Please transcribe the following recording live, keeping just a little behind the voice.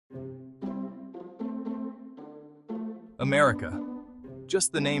America.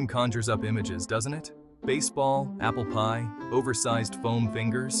 Just the name conjures up images, doesn't it? Baseball, apple pie, oversized foam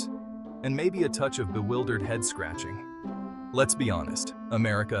fingers, and maybe a touch of bewildered head scratching. Let's be honest,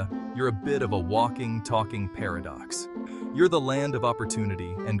 America, you're a bit of a walking, talking paradox. You're the land of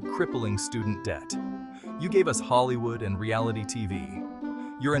opportunity and crippling student debt. You gave us Hollywood and reality TV.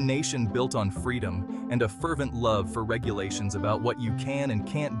 You're a nation built on freedom and a fervent love for regulations about what you can and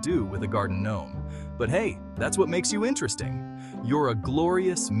can't do with a garden gnome. But hey, that's what makes you interesting. You're a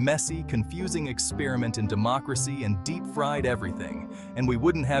glorious, messy, confusing experiment in democracy and deep-fried everything, and we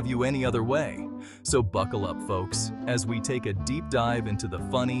wouldn't have you any other way. So buckle up, folks, as we take a deep dive into the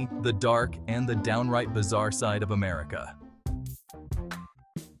funny, the dark, and the downright bizarre side of America.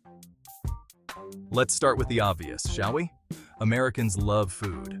 Let's start with the obvious, shall we? Americans love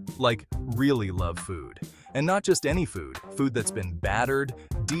food, like really love food. And not just any food, food that's been battered,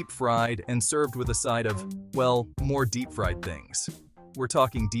 deep-fried, and served with a side of, well, more deep-fried things. We're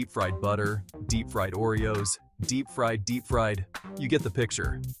talking deep-fried butter, deep-fried Oreos, deep-fried. You get the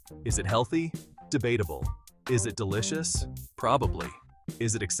picture. Is it healthy? Debatable. Is it delicious? Probably.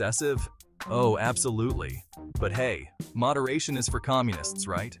 Is it excessive? Oh, absolutely. But hey, moderation is for communists,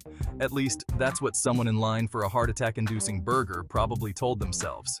 right? At least, that's what someone in line for a heart attack-inducing burger probably told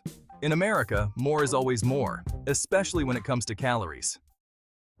themselves. In America, more is always more, especially when it comes to calories.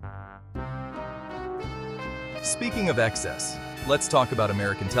 Speaking of excess, let's talk about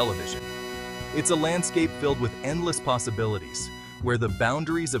American television. It's a landscape filled with endless possibilities, where the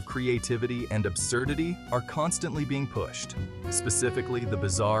boundaries of creativity and absurdity are constantly being pushed, specifically the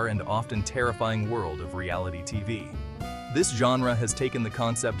bizarre and often terrifying world of reality TV. This genre has taken the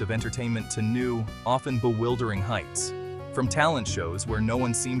concept of entertainment to new, often bewildering heights. From talent shows where no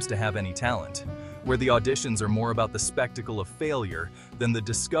one seems to have any talent, where the auditions are more about the spectacle of failure than the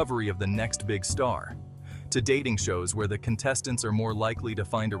discovery of the next big star, to dating shows where the contestants are more likely to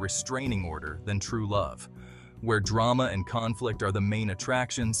find a restraining order than true love. Where drama and conflict are the main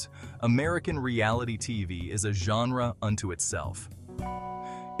attractions, American reality TV is a genre unto itself.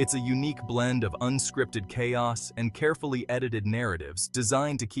 It's a unique blend of unscripted chaos and carefully edited narratives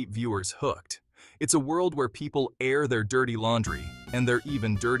designed to keep viewers hooked. It's a world where people air their dirty laundry, and their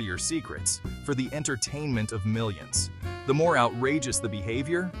even dirtier secrets, for the entertainment of millions. The more outrageous the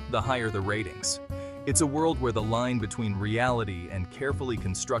behavior, the higher the ratings. It's a world where the line between reality and carefully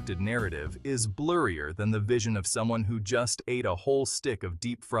constructed narrative is blurrier than the vision of someone who just ate a whole stick of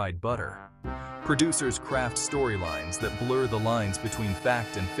deep-fried butter. Producers craft storylines that blur the lines between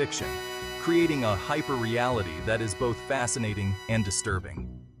fact and fiction, creating a hyper-reality that is both fascinating and disturbing.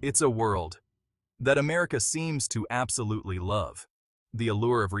 It's a world that America seems to absolutely love. The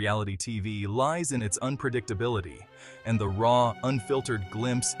allure of reality TV lies in its unpredictability and the raw, unfiltered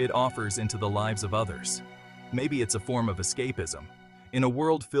glimpse it offers into the lives of others. Maybe it's a form of escapism. In a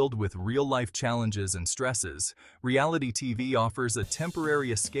world filled with real-life challenges and stresses, reality TV offers a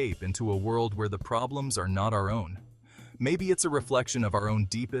temporary escape into a world where the problems are not our own. Maybe it's a reflection of our own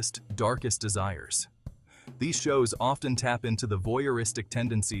deepest, darkest desires. These shows often tap into the voyeuristic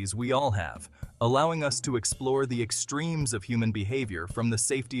tendencies we all have, allowing us to explore the extremes of human behavior from the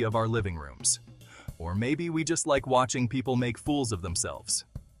safety of our living rooms. Or maybe we just like watching people make fools of themselves.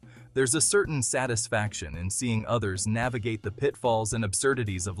 There's a certain satisfaction in seeing others navigate the pitfalls and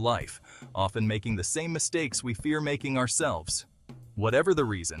absurdities of life, often making the same mistakes we fear making ourselves. Whatever the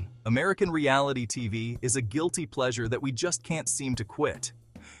reason, American reality TV is a guilty pleasure that we just can't seem to quit.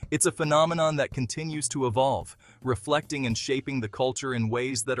 It's a phenomenon that continues to evolve, reflecting and shaping the culture in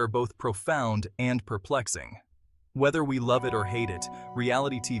ways that are both profound and perplexing. Whether we love it or hate it,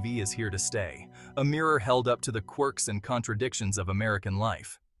 reality TV is here to stay, a mirror held up to the quirks and contradictions of American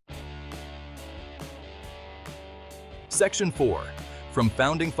life. Section 4. From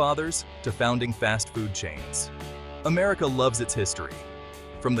Founding Fathers to Founding Fast Food Chains. America loves its history.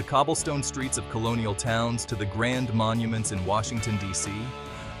 From the cobblestone streets of colonial towns to the grand monuments in Washington, D.C.,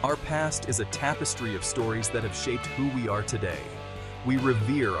 our past is a tapestry of stories that have shaped who we are today. We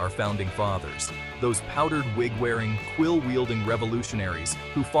revere our founding fathers, those powdered wig-wearing, quill-wielding revolutionaries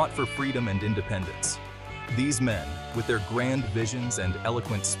who fought for freedom and independence. These men, with their grand visions and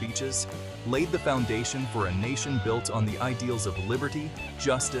eloquent speeches, laid the foundation for a nation built on the ideals of liberty,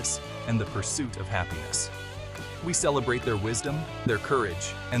 justice, and the pursuit of happiness. We celebrate their wisdom, their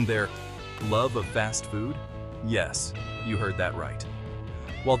courage, and their love of fast food. Yes, you heard that right.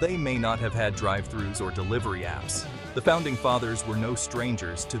 While they may not have had drive-thrus or delivery apps, the Founding Fathers were no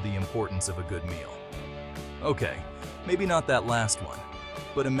strangers to the importance of a good meal. Okay, maybe not that last one,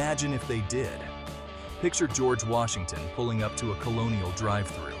 but imagine if they did. Picture George Washington pulling up to a colonial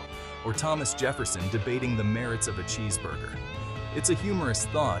drive-thru, or Thomas Jefferson debating the merits of a cheeseburger. It's a humorous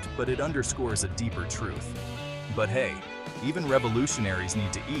thought, but it underscores a deeper truth. But hey, even revolutionaries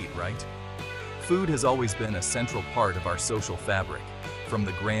need to eat, right? Food has always been a central part of our social fabric, from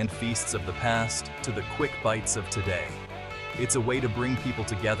the grand feasts of the past to the quick bites of today. It's a way to bring people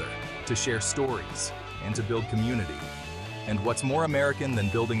together, to share stories, and to build community. And what's more American than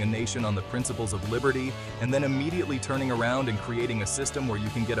building a nation on the principles of liberty and then immediately turning around and creating a system where you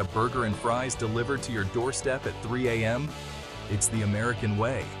can get a burger and fries delivered to your doorstep at 3 a.m.? It's the American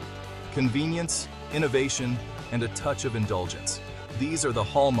way. Convenience, innovation, and a touch of indulgence. These are the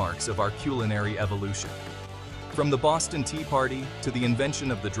hallmarks of our culinary evolution. From the Boston Tea Party to the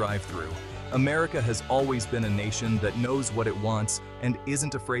invention of the drive-thru, America has always been a nation that knows what it wants and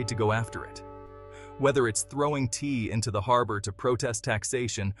isn't afraid to go after it. Whether it's throwing tea into the harbor to protest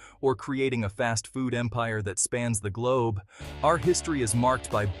taxation or creating a fast food empire that spans the globe, our history is marked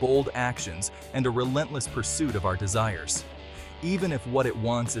by bold actions and a relentless pursuit of our desires, even if what it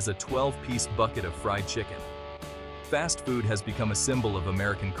wants is a 12-piece bucket of fried chicken. Fast food has become a symbol of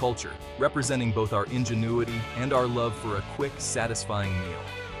American culture, representing both our ingenuity and our love for a quick, satisfying meal.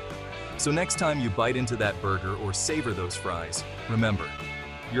 So next time you bite into that burger or savor those fries, remember,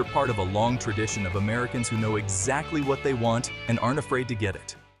 you're part of a long tradition of Americans who know exactly what they want and aren't afraid to get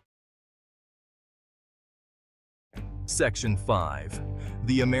it. Section 5.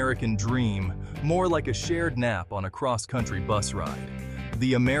 The American Dream, more like a shared nap on a cross-country bus ride.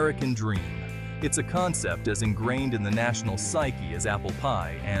 The American Dream. It's a concept as ingrained in the national psyche as apple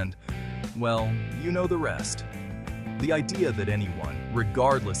pie and, well, you know the rest. The idea that anyone,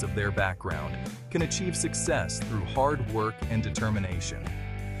 regardless of their background, can achieve success through hard work and determination.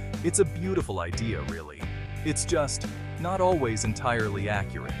 It's a beautiful idea, really. It's just not always entirely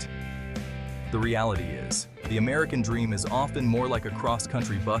accurate. The reality is, the American dream is often more like a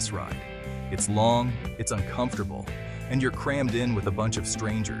cross-country bus ride. It's long, it's uncomfortable, and you're crammed in with a bunch of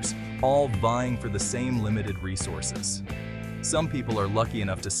strangers, all vying for the same limited resources. Some people are lucky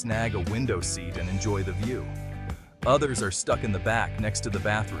enough to snag a window seat and enjoy the view. Others are stuck in the back next to the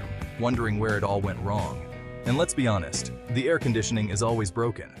bathroom, wondering where it all went wrong. And let's be honest, the air conditioning is always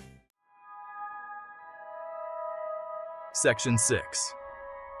broken. Section 6.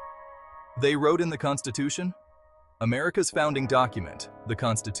 They wrote in the Constitution? America's founding document, the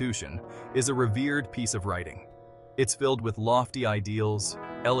Constitution, is a revered piece of writing. It's filled with lofty ideals,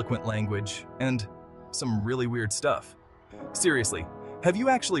 eloquent language, and some really weird stuff. Seriously, have you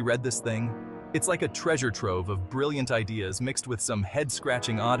actually read this thing? It's like a treasure trove of brilliant ideas mixed with some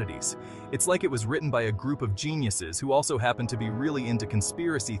head-scratching oddities. It's like it was written by a group of geniuses who also happen to be really into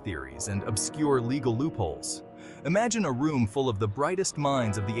conspiracy theories and obscure legal loopholes. Imagine a room full of the brightest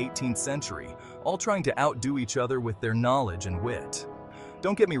minds of the 18th century, all trying to outdo each other with their knowledge and wit.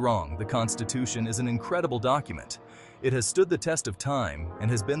 Don't get me wrong, the Constitution is an incredible document. It has stood the test of time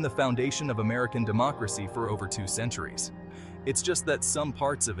and has been the foundation of American democracy for over 2 centuries. It's just that some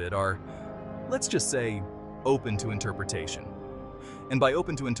parts of it are, let's just say, open to interpretation. And by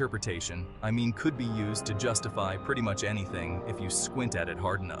open to interpretation, I mean could be used to justify pretty much anything if you squint at it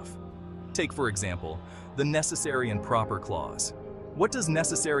hard enough. Take, for example, the necessary and proper clause. What does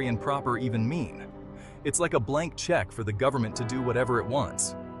necessary and proper even mean? It's like a blank check for the government to do whatever it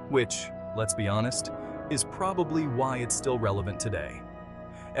wants, which, let's be honest, is probably why it's still relevant today.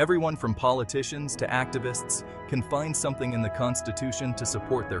 Everyone from politicians to activists can find something in the Constitution to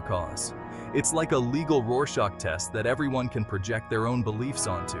support their cause. It's like a legal Rorschach test that everyone can project their own beliefs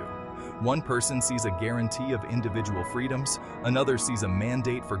onto. One person sees a guarantee of individual freedoms, another sees a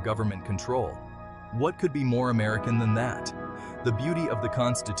mandate for government control. What could be more American than that? The beauty of the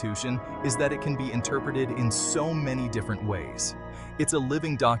Constitution is that it can be interpreted in so many different ways. It's a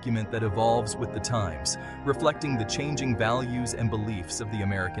living document that evolves with the times, reflecting the changing values and beliefs of the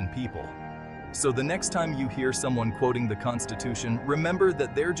American people. So the next time you hear someone quoting the Constitution, remember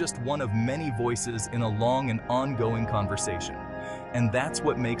that they're just one of many voices in a long and ongoing conversation. And that's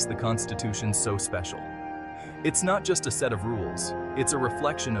what makes the Constitution so special. It's not just a set of rules, it's a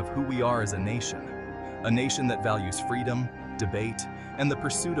reflection of who we are as a nation that values freedom, debate, and the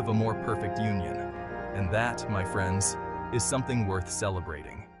pursuit of a more perfect union. And that, my friends, is something worth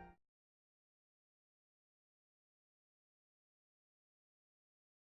celebrating.